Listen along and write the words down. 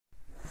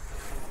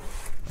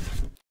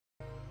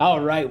All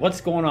right,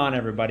 what's going on,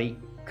 everybody?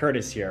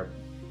 Curtis here.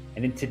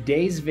 And in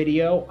today's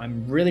video,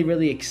 I'm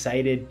really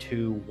excited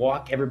to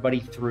walk everybody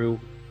through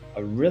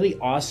a really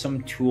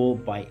awesome tool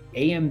by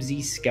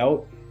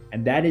AMZScout,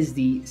 and that is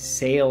the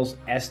Sales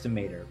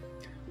Estimator.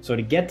 So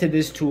to get to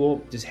this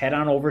tool, just head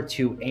on over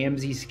to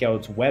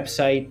AMZScout's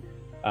website.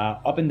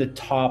 Up in the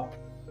top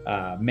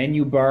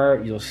menu bar,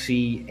 you'll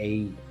see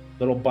a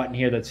little button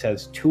here that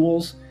says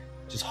Tools.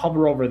 Just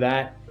hover over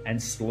that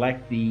and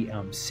select the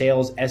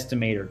Sales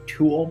Estimator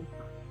tool.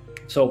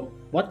 So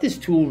what this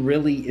tool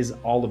really is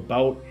all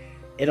about,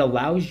 it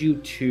allows you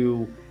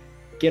to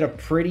get a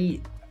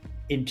pretty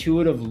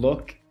intuitive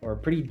look or a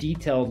pretty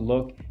detailed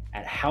look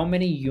at how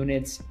many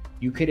units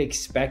you could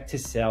expect to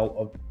sell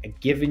of a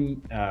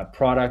given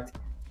product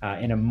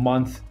in a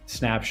month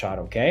snapshot,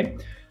 okay?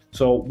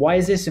 So why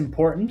is this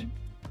important?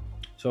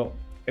 So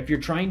if you're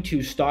trying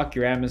to stock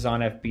your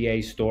Amazon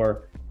FBA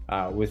store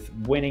with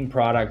winning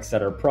products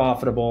that are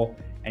profitable,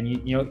 and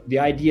you know the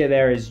idea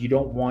there is you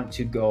don't want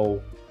to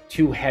go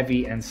too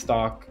heavy and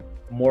stock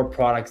more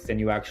products than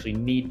you actually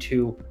need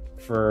to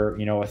for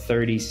a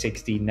 30,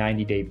 60,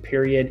 90-day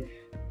period,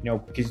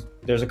 because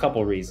there's a couple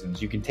of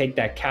reasons. You can take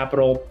that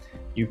capital,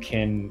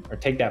 or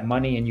take that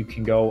money and you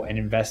can go and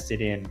invest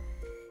it in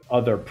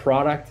other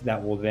product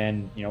that will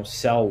then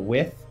sell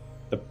with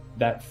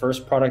that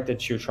first product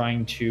that you're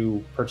trying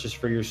to purchase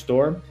for your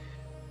store.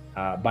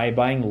 By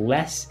buying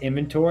less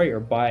inventory or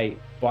by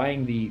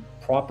buying the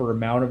proper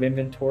amount of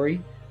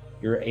inventory,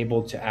 you're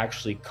able to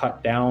actually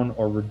cut down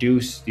or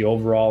reduce the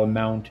overall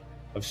amount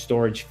of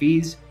storage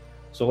fees.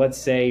 So let's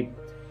say,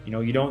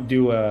 you don't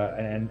do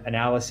an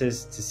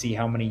analysis to see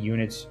how many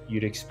units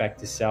you'd expect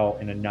to sell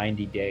in a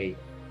 90-day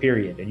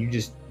period, and you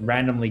just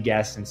randomly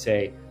guess and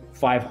say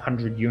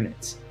 500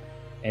 units.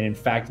 And in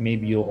fact,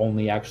 maybe you'll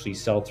only actually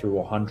sell through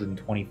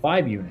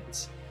 125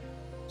 units.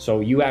 So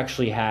you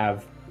actually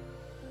have,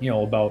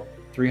 about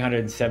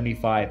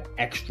 375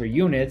 extra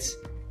units,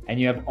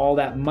 and you have all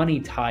that money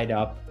tied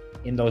up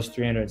in those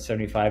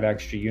 375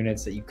 extra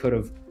units that you could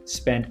have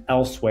spent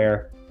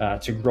elsewhere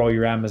to grow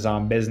your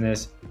Amazon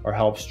business or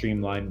help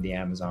streamline the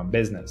Amazon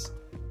business.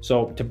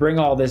 So to bring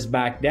all this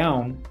back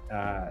down,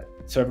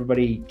 so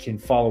everybody can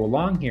follow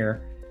along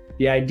here,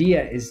 the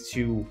idea is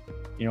to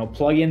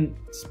plug in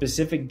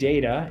specific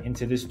data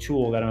into this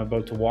tool that I'm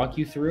about to walk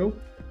you through,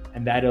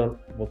 and that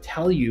will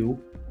tell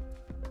you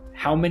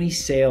how many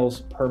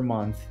sales per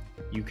month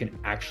you can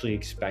actually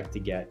expect to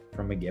get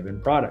from a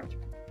given product.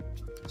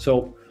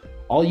 So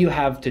all you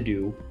have to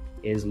do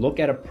is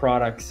look at a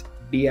product's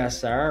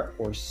BSR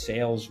or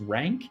sales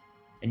rank,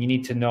 and you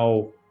need to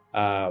know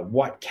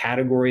what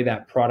category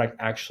that product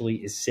actually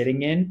is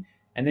sitting in,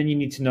 and then you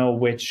need to know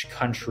which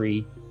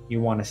country you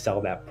want to sell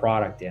that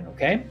product in,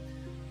 okay?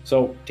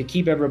 So to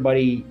keep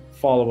everybody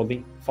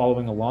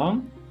following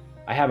along,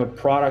 I have a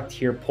product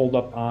here pulled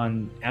up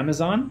on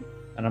Amazon,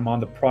 and I'm on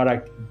the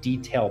product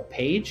detail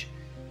page.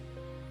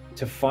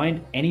 To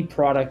find any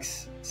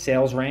product's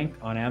sales rank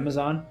on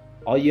Amazon,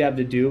 all you have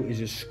to do is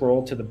just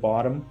scroll to the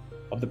bottom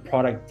of the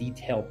product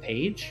detail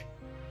page.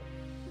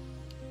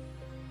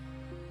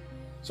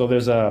 So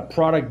there's a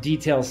product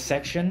details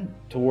section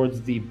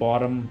towards the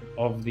bottom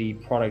of the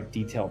product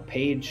detail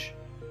page.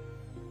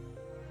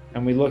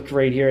 And we look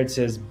right here, it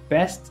says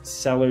best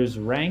sellers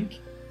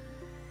rank.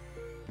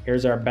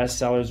 Here's our best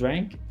sellers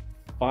rank,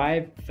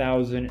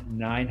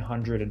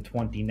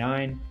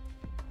 5,929.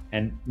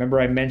 And remember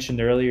I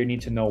mentioned earlier, you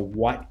need to know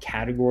what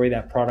category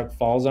that product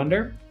falls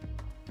under.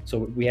 So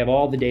we have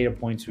all the data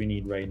points we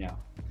need right now.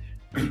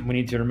 We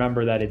need to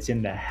remember that it's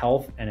in the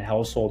health and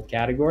household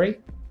category.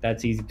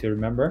 That's easy to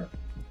remember.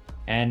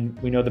 And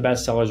we know the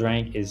best sellers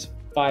rank is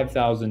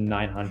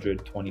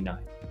 5,929.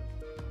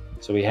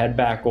 So we head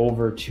back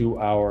over to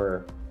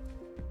our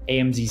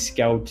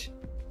AMZScout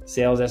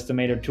Sales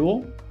Estimator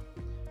tool.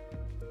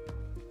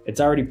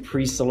 It's already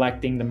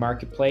pre-selecting the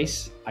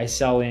marketplace. I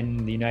sell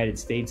in the United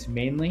States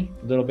mainly,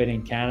 a little bit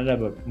in Canada,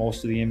 but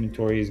most of the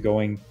inventory is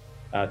going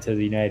to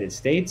the United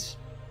States.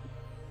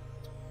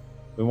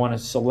 We want to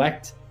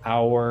select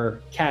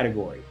our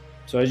category.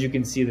 So as you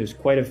can see, there's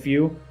quite a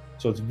few.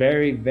 So it's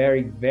very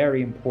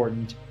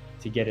important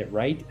to get it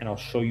right. And I'll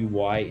show you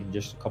why in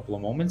just a couple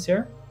of moments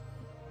here.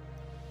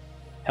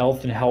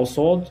 Health and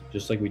household,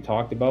 just like we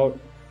talked about.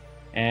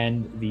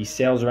 And the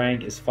sales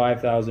rank is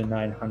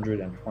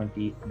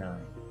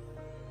 5,929.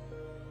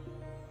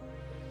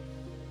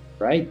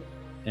 Right?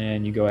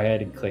 And you go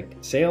ahead and click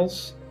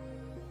sales.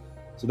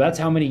 So that's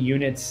how many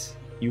units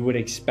you would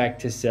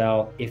expect to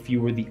sell if you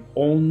were the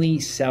only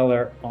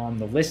seller on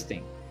the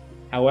listing.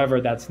 However,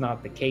 that's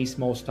not the case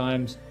most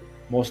times.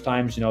 Most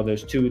times,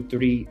 there's 2,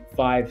 3,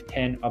 5,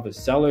 10 other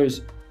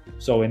sellers.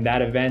 So in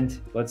that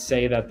event, let's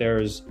say that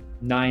there's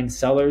 9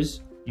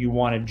 sellers, you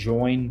want to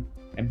join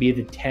and be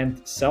the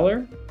 10th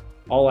seller.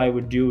 All I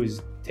would do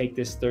is take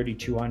this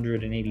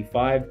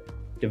 3,285,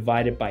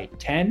 divide it by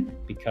 10,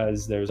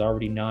 because there's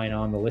already 9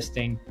 on the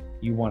listing.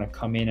 You want to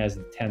come in as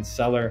the 10th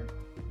seller.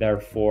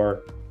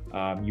 Therefore,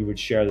 you would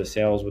share the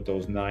sales with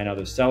those 9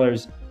 other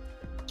sellers.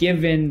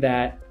 Given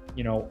that,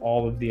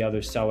 all of the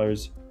other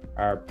sellers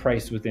are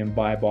priced within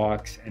buy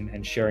box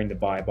and sharing the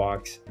buy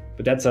box.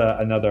 But that's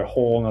another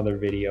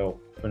video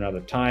for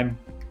another time,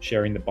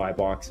 sharing the buy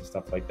box and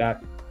stuff like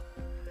that.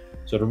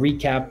 So to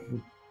recap,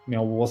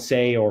 we'll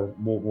say, or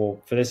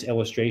we'll for this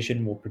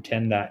illustration, we'll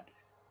pretend that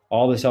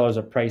all the sellers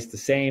are priced the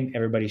same.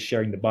 Everybody's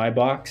sharing the buy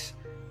box.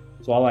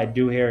 So all I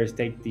do here is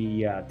take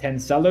the 10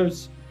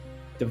 sellers,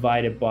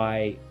 divide it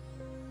by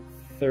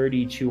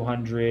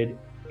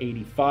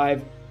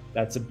 3,285.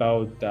 That's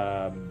about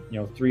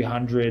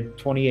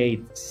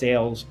 328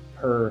 sales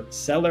per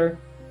seller.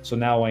 So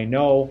now I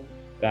know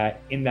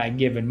that in that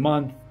given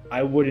month,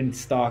 I wouldn't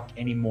stock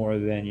any more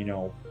than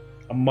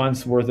a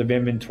month's worth of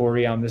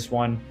inventory on this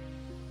one,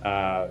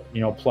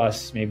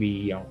 plus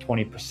maybe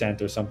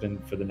 20% or something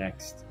for the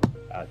next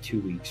 2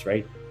 weeks,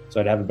 right?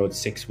 So I'd have about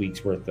 6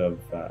 weeks worth of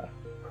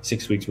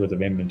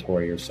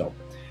inventory or so.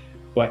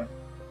 But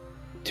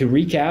to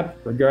recap,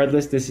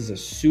 regardless, this is a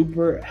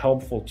super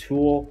helpful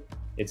tool.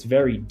 It's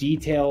very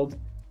detailed.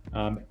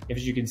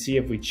 As you can see,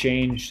 if we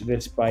change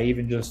this by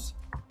even just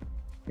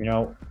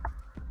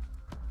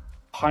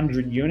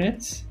 100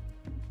 units,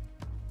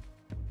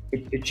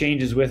 it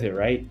changes with it,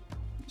 right?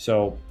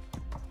 So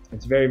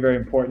it's very, very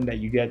important that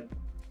you get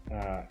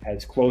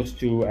as close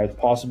to as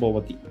possible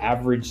what the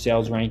average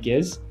sales rank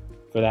is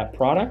for that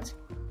product,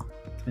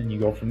 and you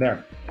go from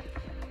there.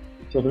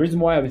 So the reason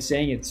why I was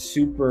saying it's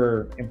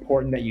super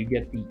important that you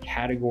get the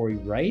category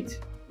right,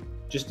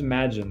 just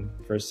imagine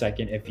for a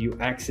second if you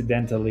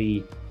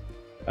accidentally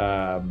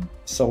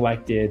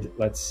selected,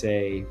 let's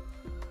say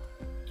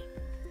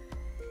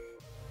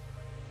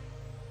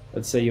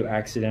you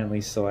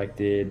accidentally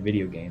selected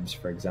video games,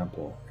 for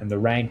example, and the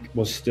rank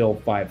was still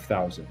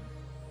 5,000.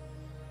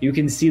 You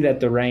can see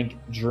that the rank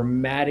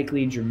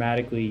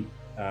the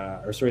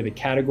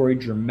category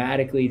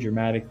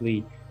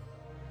dramatically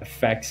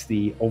affects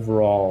the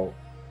overall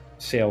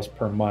sales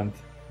per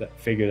month, that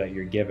figure that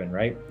you're given,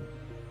 right?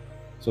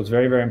 So it's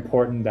very, very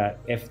important that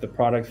if the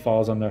product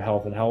falls under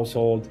health and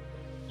household,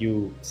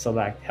 you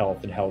select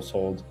health and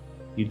household.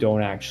 You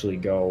don't actually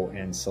go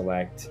and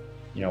select,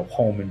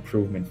 home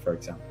improvement, for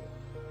example,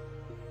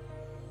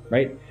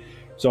 right?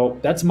 So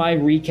that's my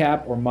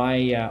recap, or my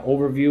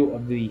overview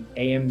of the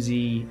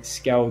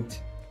AMZScout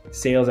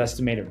Sales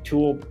Estimator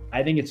tool.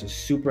 I think it's a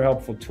super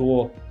helpful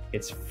tool.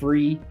 It's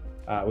free,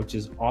 which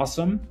is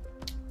awesome.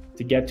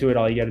 To get to it,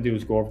 all you got to do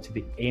is go over to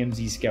the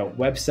AMZScout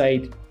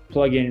website,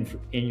 plug in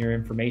your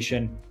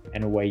information,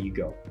 and away you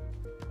go.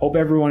 Hope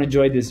everyone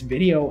enjoyed this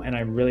video, and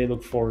I really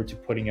look forward to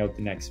putting out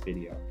the next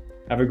video.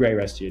 Have a great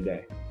rest of your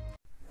day.